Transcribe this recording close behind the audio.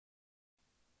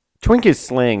Twink is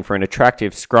slang for an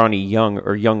attractive, scrawny, young,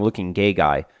 or young-looking gay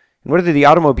guy. And whether the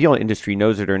automobile industry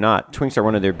knows it or not, Twinks are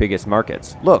one of their biggest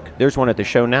markets. Look, there's one at the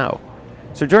show now.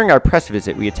 So during our press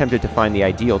visit, we attempted to find the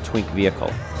ideal Twink vehicle.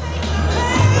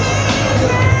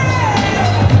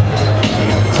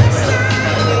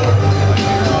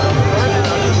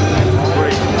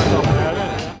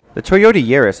 The Toyota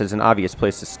Yaris is an obvious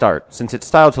place to start, since it's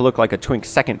styled to look like a Twink's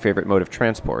second favorite mode of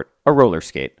transport, a roller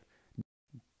skate.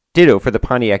 Ditto for the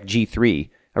Pontiac G3,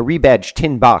 a rebadged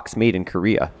tin box made in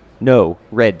Korea. No,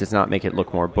 red does not make it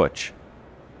look more butch.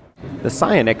 The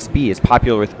Scion XB is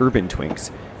popular with urban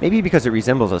Twinks, maybe because it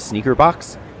resembles a sneaker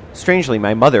box. Strangely,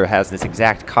 my mother has this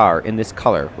exact car in this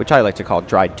color, which I like to call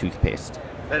dried toothpaste.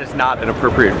 That is not an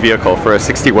appropriate vehicle for a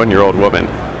 61-year-old woman.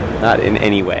 Not in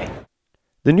any way.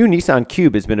 The new Nissan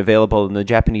Cube has been available in the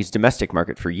Japanese domestic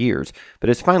market for years, but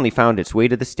has finally found its way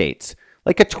to the States.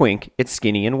 Like a Twink, it's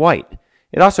skinny and white.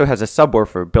 It also has a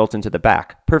subwoofer built into the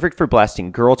back, perfect for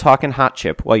blasting girl talk and hot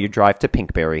chip while you drive to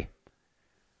Pinkberry.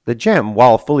 The Gem,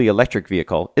 while a fully electric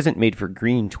vehicle, isn't made for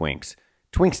green Twinks.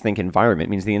 Twinks think environment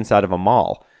means the inside of a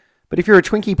mall. But if you're a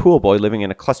Twinkie pool boy living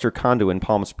in a cluster condo in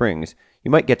Palm Springs,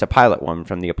 you might get to pilot one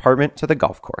from the apartment to the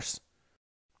golf course.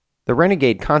 The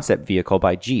Renegade concept vehicle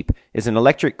by Jeep is an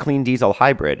electric clean diesel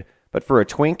hybrid, but for a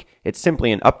Twink, it's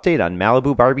simply an update on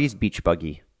Malibu Barbie's beach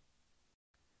buggy.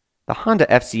 The Honda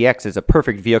FCX is a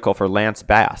perfect vehicle for Lance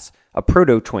Bass, a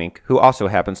proto-Twink who also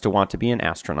happens to want to be an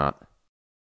astronaut.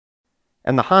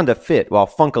 And the Honda Fit, while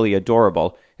funkily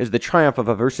adorable, is the triumph of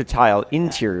a versatile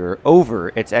interior over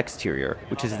its exterior,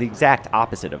 which is the exact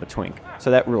opposite of a Twink, so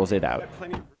that rules it out.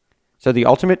 So the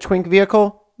ultimate Twink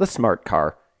vehicle? The smart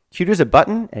car. Cute as a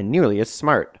button and nearly as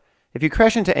smart. If you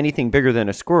crash into anything bigger than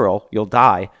a squirrel, you'll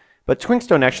die, but Twinks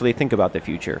don't actually think about the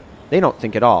future. They don't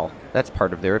think at all. That's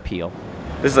part of their appeal.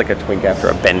 This is like a Twink after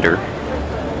a bender.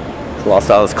 He's lost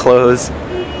all his clothes,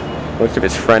 most of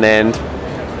his front end,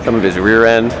 some of his rear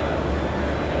end,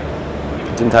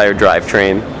 his entire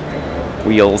drivetrain,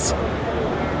 wheels.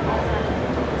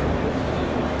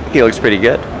 He looks pretty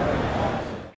good.